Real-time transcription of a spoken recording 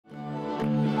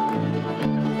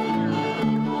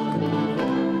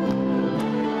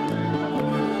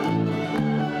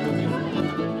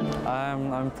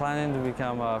I'm planning to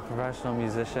become a professional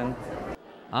musician.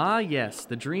 Ah yes,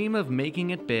 the dream of making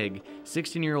it big.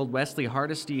 16-year-old Wesley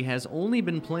Hardesty has only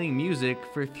been playing music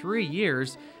for 3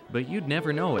 years, but you'd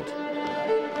never know it.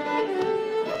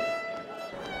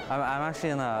 I'm actually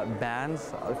in a band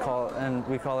and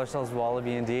we call ourselves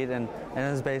Wallaby Indeed, and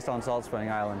it's based on Salt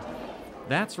Spring Island.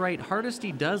 That's right,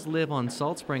 Hardesty does live on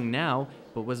Salt Spring now,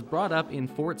 but was brought up in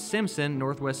Fort Simpson,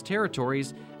 Northwest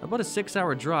Territories, about a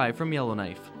 6-hour drive from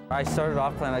Yellowknife. I started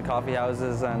off playing at coffee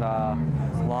houses and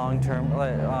long-term,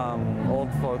 old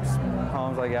folks'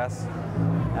 homes, I guess,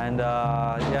 and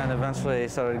and eventually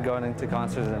started going into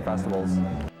concerts and festivals.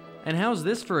 And how's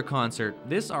this for a concert?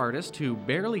 This artist, who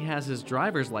barely has his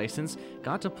driver's license,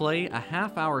 got to play a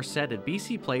half-hour set at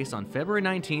BC Place on February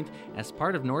 19th as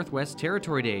part of Northwest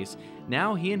Territory Days.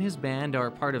 Now he and his band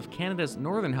are part of Canada's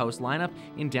Northern House lineup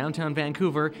in downtown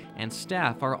Vancouver, and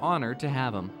staff are honored to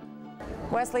have him.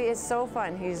 Wesley is so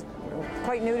fun. He's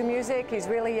quite new to music, he's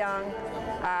really young.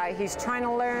 He's trying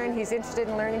to learn, he's interested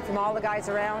in learning from all the guys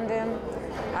around him.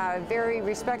 Very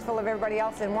respectful of everybody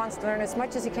else and wants to learn as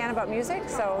much as he can about music,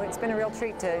 so it's been a real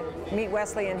treat to meet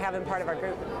Wesley and have him part of our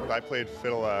group. I played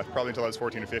fiddle probably until I was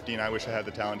 14 or 15. I wish I had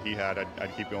the talent he had.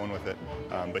 I'd keep going with it.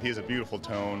 But he has a beautiful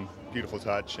tone, beautiful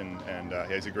touch, and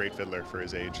he's a great fiddler for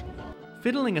his age.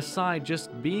 Fiddling aside,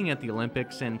 just being at the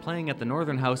Olympics and playing at the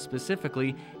Northern House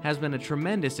specifically has been a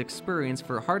tremendous experience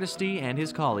for Hardesty and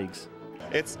his colleagues.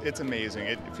 It's amazing.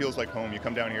 It feels like home. You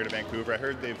come down here to Vancouver. I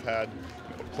heard they've had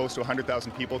close to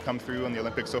 100,000 people come through on the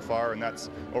Olympics so far, and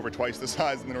that's over twice the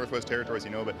size of the Northwest Territories,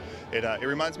 you know, but it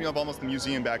reminds me of almost the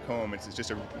museum back home. It's just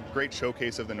a great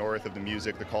showcase of the North, of the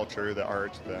music, the culture, the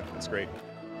art. It's great.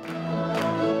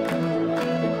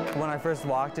 When I first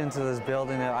walked into this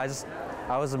building, I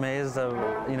was amazed of,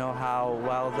 how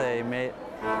well they made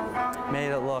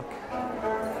it look.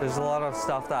 There's a lot of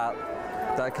stuff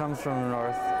that comes from the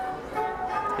North.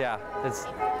 Yeah,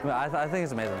 I think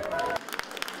it's amazing.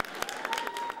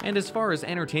 And as far as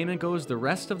entertainment goes the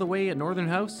rest of the way at Northern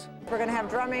House? We're going to have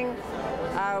drumming,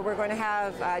 we're going to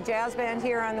have a jazz band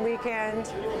here on the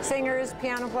weekend, singers,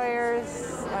 piano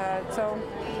players, so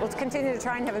we'll continue to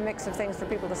try and have a mix of things for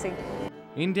people to see.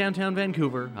 In downtown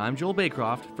Vancouver, I'm Joel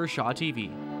Baycroft for Shaw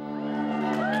TV.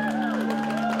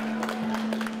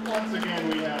 Once again,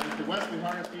 we have Mr. Wesley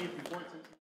Hardesty from Fort